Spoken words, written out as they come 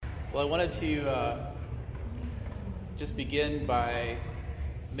Well, I wanted to just begin by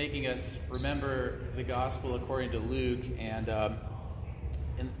making us remember the gospel according to Luke. And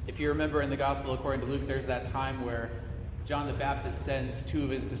if you remember in the gospel according to Luke, there's that time where John the Baptist sends two of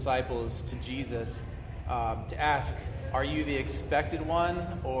his disciples to Jesus to ask, are you the expected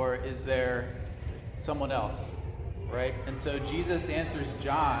one, or is there someone else? Right? And so Jesus answers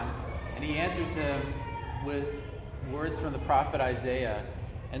John, and he answers him with words from the prophet Isaiah.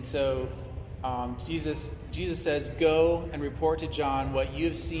 And so Jesus says, go and report to John what you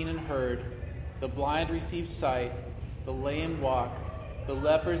have seen and heard. The blind receive sight, the lame walk, the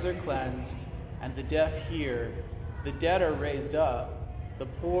lepers are cleansed, and the deaf hear. The dead are raised up, the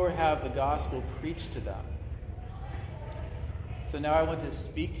poor have the gospel preached to them. So now I want to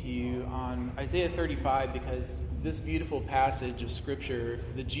speak to you on Isaiah 35, because this beautiful passage of Scripture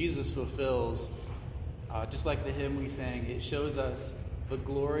that Jesus fulfills, just like the hymn we sang, it shows us the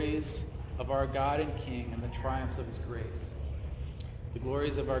glories of our God and King and the triumphs of his grace. The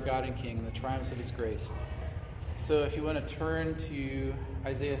glories of our God and King and the triumphs of his grace. So if you want to turn to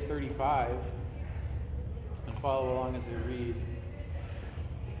Isaiah 35 and follow along as I read.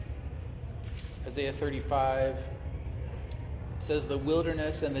 Isaiah 35 says, the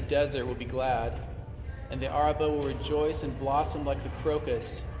wilderness and the desert will be glad, and the Arabah will rejoice and blossom like the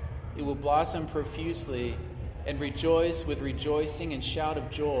crocus. It will blossom profusely and rejoice with rejoicing and shout of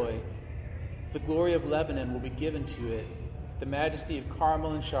joy. The glory of Lebanon will be given to it, the majesty of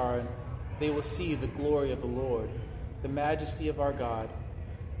Carmel and Sharon. They will see the glory of the Lord, the majesty of our God.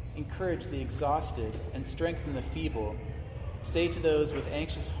 Encourage the exhausted and strengthen the feeble. Say to those with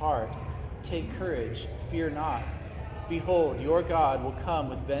anxious heart, take courage, fear not. Behold, your God will come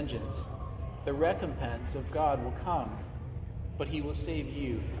with vengeance. The recompense of God will come, but he will save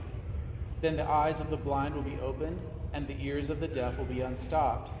you. Then the eyes of the blind will be opened, and the ears of the deaf will be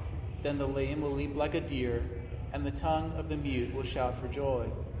unstopped. Then the lame will leap like a deer, and the tongue of the mute will shout for joy.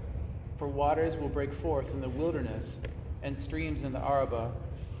 For waters will break forth in the wilderness, and streams in the Arabah.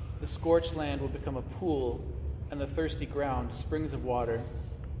 The scorched land will become a pool, and the thirsty ground springs of water.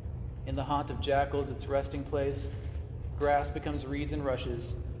 In the haunt of jackals, its resting place, grass becomes reeds and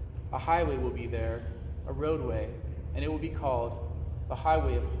rushes. A highway will be there, a roadway, and it will be called the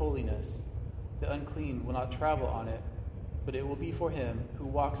highway of holiness. The unclean will not travel on it, but it will be for him who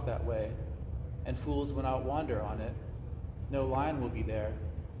walks that way, and fools will not wander on it. No lion will be there,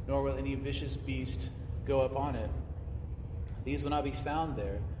 nor will any vicious beast go up on it. These will not be found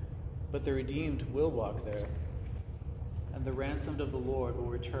there, but the redeemed will walk there. And the ransomed of the Lord will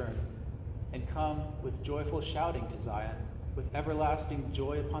return, and come with joyful shouting to Zion, with everlasting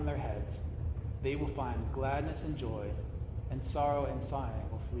joy upon their heads. They will find gladness and joy, and sorrow and sighing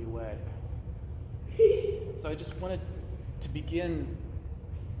will flee away. So I just wanted to begin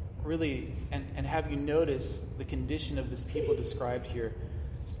really and have you notice the condition of this people described here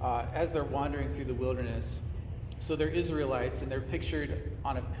as they're wandering through the wilderness. So they're Israelites, and they're pictured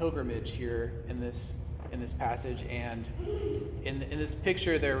on a pilgrimage here in this passage. And in this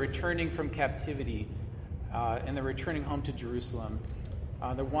picture, they're returning from captivity, and they're returning home to Jerusalem.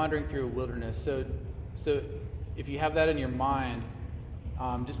 They're wandering through a wilderness. So if you have that in your mind,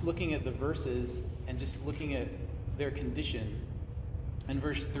 just looking at the verses and just looking at their condition, in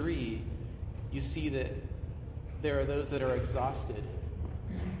verse 3, you see that there are those that are exhausted,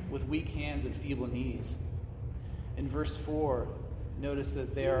 with weak hands and feeble knees. In verse 4, notice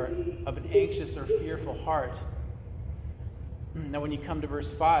that they are of an anxious or fearful heart. Now, when you come to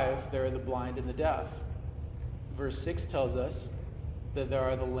verse 5, there are the blind and the deaf. Verse 6 tells us that there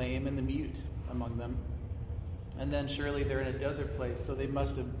are the lame and the mute among them. And then surely they're in a desert place, so they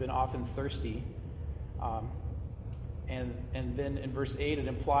must have been often thirsty. And then in verse 8, it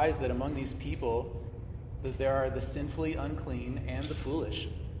implies that among these people that there are the sinfully unclean and the foolish.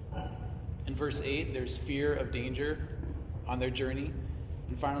 In verse 8, there's fear of danger on their journey.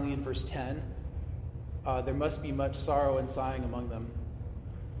 And finally, in verse 10, there must be much sorrow and sighing among them.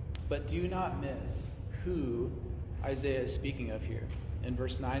 But do not miss who Isaiah is speaking of here. In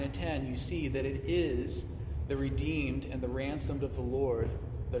verse 9 and 10, you see that it is the redeemed and the ransomed of the Lord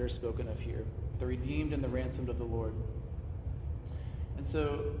that are spoken of here. The redeemed and the ransomed of the Lord. And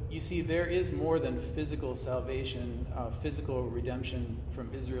so you see there is more than physical salvation, physical redemption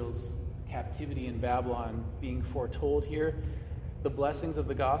from Israel's captivity in Babylon being foretold here. The blessings of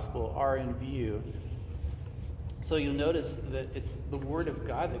the gospel are in view. So you'll notice that it's the word of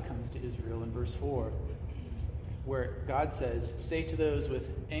God that comes to Israel in verse 4, where God says, say to those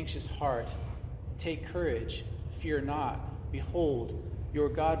with anxious heart, take courage, fear not. Behold, your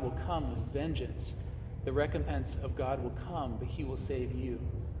God will come with vengeance. The recompense of God will come, but he will save you.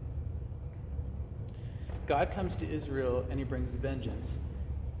 God comes to Israel and he brings vengeance.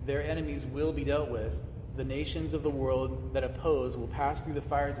 Their enemies will be dealt with. The nations of the world that oppose will pass through the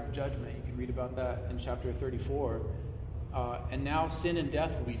fires of judgment. You can read about that in chapter 34. And now sin and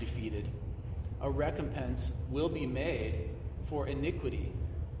death will be defeated. A recompense will be made for iniquity.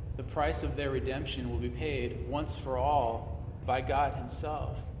 The price of their redemption will be paid once for all by God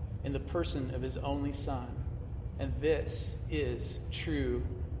himself in the person of his only Son. And this is true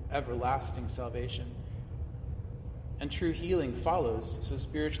everlasting salvation. And true healing follows, so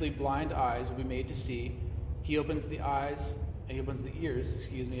spiritually blind eyes will be made to see. He opens the eyes, and he opens the ears,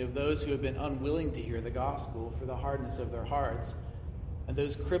 of those who have been unwilling to hear the gospel for the hardness of their hearts. And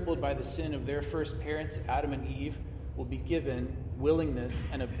those crippled by the sin of their first parents, Adam and Eve, will be given willingness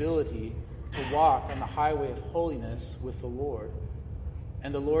and ability to walk on the highway of holiness with the Lord.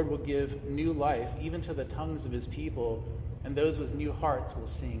 And the Lord will give new life even to the tongues of his people, and those with new hearts will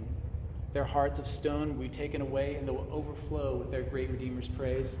sing. Their hearts of stone will be taken away, and they will overflow with their great Redeemer's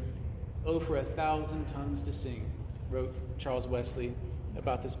praise. Oh, for 1,000 tongues to sing, wrote Charles Wesley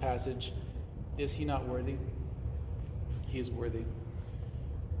about this passage. Is he not worthy? He is worthy.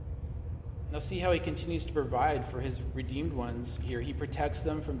 Now see how he continues to provide for his redeemed ones here. He protects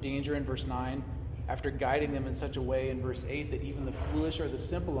them from danger in verse 9, after guiding them in such a way in verse 8 that even the foolish or the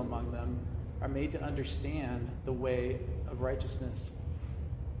simple among them are made to understand the way of righteousness.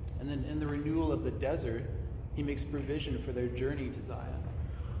 And then in the renewal of the desert, he makes provision for their journey to Zion.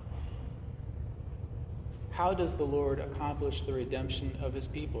 How does the Lord accomplish the redemption of his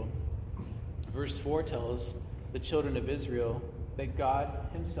people? Verse 4 tells the children of Israel that God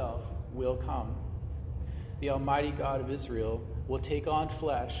himself will come. The Almighty God of Israel will take on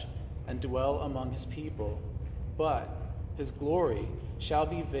flesh and dwell among his people, but his glory shall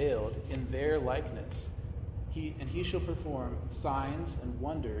be veiled in their likeness. He shall perform signs and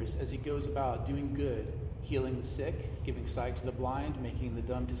wonders as he goes about doing good, healing the sick, giving sight to the blind, making the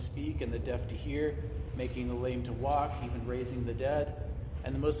dumb to speak and the deaf to hear, making the lame to walk, even raising the dead,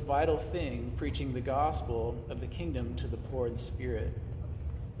 and the most vital thing, preaching the gospel of the kingdom to the poor in spirit.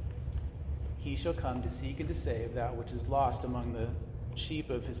 He shall come to seek and to save that which is lost among the sheep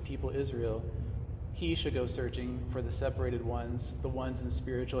of his people Israel. He shall go searching for the separated ones, the ones in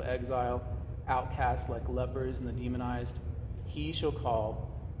spiritual exile, outcasts like lepers and the demonized. He shall call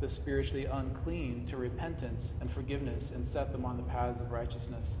the spiritually unclean to repentance and forgiveness and set them on the paths of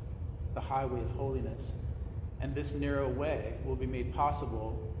righteousness, the highway of holiness. And this narrow way will be made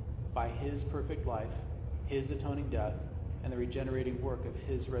possible by his perfect life, his atoning death, and the regenerating work of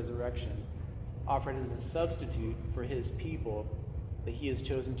his resurrection, offered as a substitute for his people that he has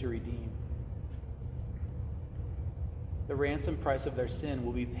chosen to redeem. The ransom price of their sin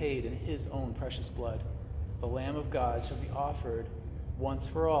will be paid in his own precious blood. The Lamb of God shall be offered once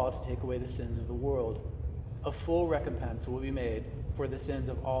for all to take away the sins of the world. A full recompense will be made for the sins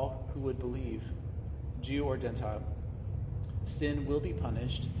of all who would believe, Jew or Gentile. Sin will be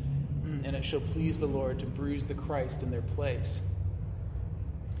punished, and it shall please the Lord to bruise the Christ in their place.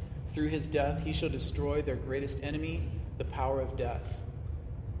 Through his death, he shall destroy their greatest enemy, the power of death.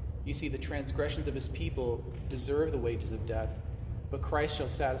 You see, the transgressions of his people deserve the wages of death, but Christ shall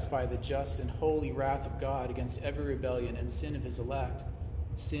satisfy the just and holy wrath of God against every rebellion and sin of his elect.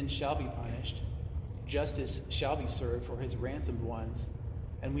 Sin shall be punished. Justice shall be served for his ransomed ones.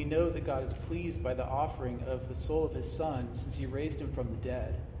 And we know that God is pleased by the offering of the soul of his Son, since he raised him from the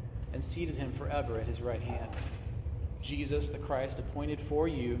dead and seated him forever at his right hand. Jesus, the Christ, appointed for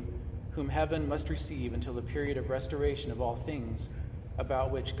you, whom heaven must receive until the period of restoration of all things,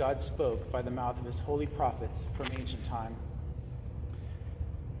 about which God spoke by the mouth of his holy prophets from ancient time.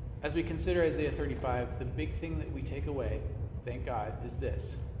 As we consider Isaiah 35, the big thing that we take away, thank God, is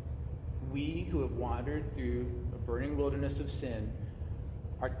this. We who have wandered through a burning wilderness of sin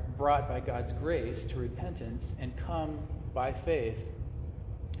are brought by God's grace to repentance and come by faith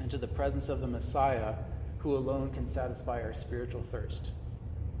into the presence of the Messiah, who alone can satisfy our spiritual thirst.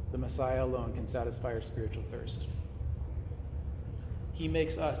 The Messiah alone can satisfy our spiritual thirst. He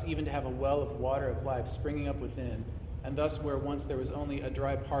makes us even to have a well of water of life springing up within, and thus where once there was only a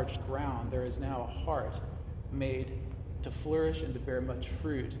dry, parched ground, there is now a heart made to flourish and to bear much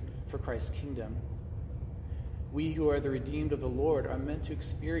fruit for Christ's kingdom. We who are the redeemed of the Lord are meant to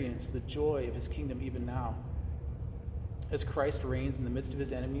experience the joy of his kingdom even now, as Christ reigns in the midst of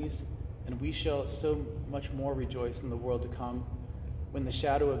his enemies, and we shall so much more rejoice in the world to come when the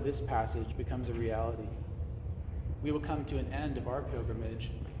shadow of this passage becomes a reality. We will come to an end of our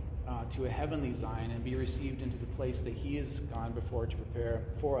pilgrimage to a heavenly Zion and be received into the place that he has gone before to prepare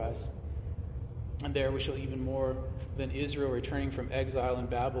for us. And there we shall even more than Israel returning from exile in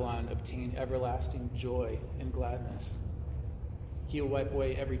Babylon obtain everlasting joy and gladness. He will wipe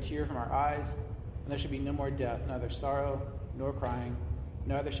away every tear from our eyes, and there shall be no more death, neither sorrow nor crying,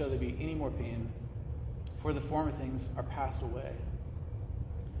 neither shall there be any more pain, for the former things are passed away.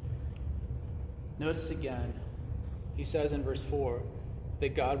 Notice again, he says in verse 4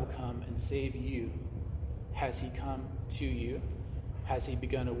 that God will come and save you. Has he come to you? Has he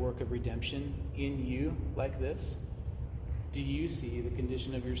begun a work of redemption in you like this? Do you see the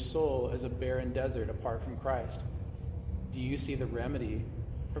condition of your soul as a barren desert apart from Christ? Do you see the remedy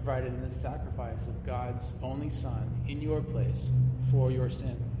provided in the sacrifice of God's only Son in your place for your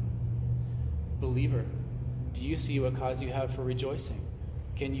sin? Believer, do you see what cause you have for rejoicing?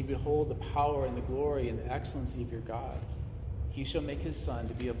 Can you behold the power and the glory and the excellency of your God? He shall make his Son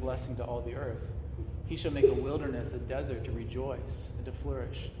to be a blessing to all the earth. He shall make a wilderness, a desert, to rejoice and to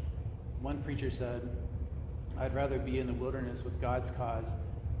flourish. One preacher said, I'd rather be in the wilderness with God's cause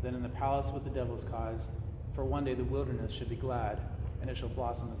than in the palace with the devil's cause, for one day the wilderness should be glad, and it shall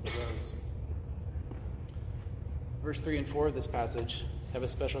blossom as the rose. Verse 3 and 4 of this passage have a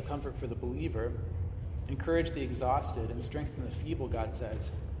special comfort for the believer. Encourage the exhausted and strengthen the feeble, God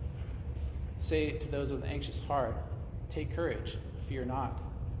says. Say to those with an anxious heart, take courage, fear not.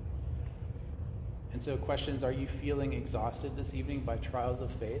 And so questions, are you feeling exhausted this evening by trials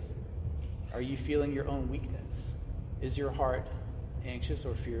of faith? Are you feeling your own weakness? Is your heart anxious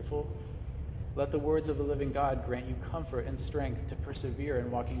or fearful? Let the words of the living God grant you comfort and strength to persevere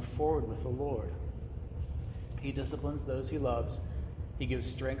in walking forward with the Lord. He disciplines those he loves. He gives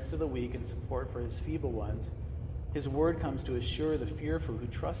strength to the weak and support for his feeble ones. His word comes to assure the fearful who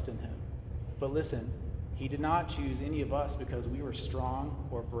trust in him. But listen, he did not choose any of us because we were strong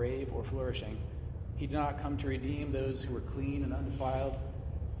or brave or flourishing. He did not come to redeem those who were clean and undefiled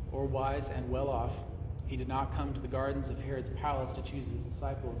or wise and well off. He did not come to the gardens of Herod's palace to choose his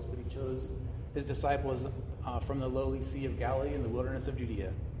disciples, but he chose his disciples from the lowly Sea of Galilee and the wilderness of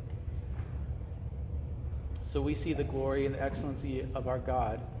Judea. So we see the glory and the excellency of our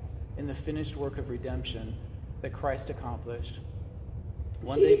God in the finished work of redemption that Christ accomplished.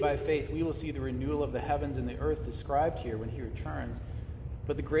 One day by faith we will see the renewal of the heavens and the earth described here when he returns.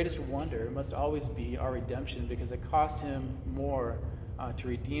 But the greatest wonder must always be our redemption, because it cost him more to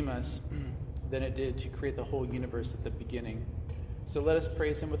redeem us than it did to create the whole universe at the beginning. So let us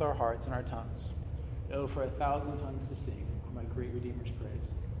praise him with our hearts and our tongues. Oh, for 1,000 tongues to sing my great Redeemer's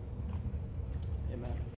praise. Amen.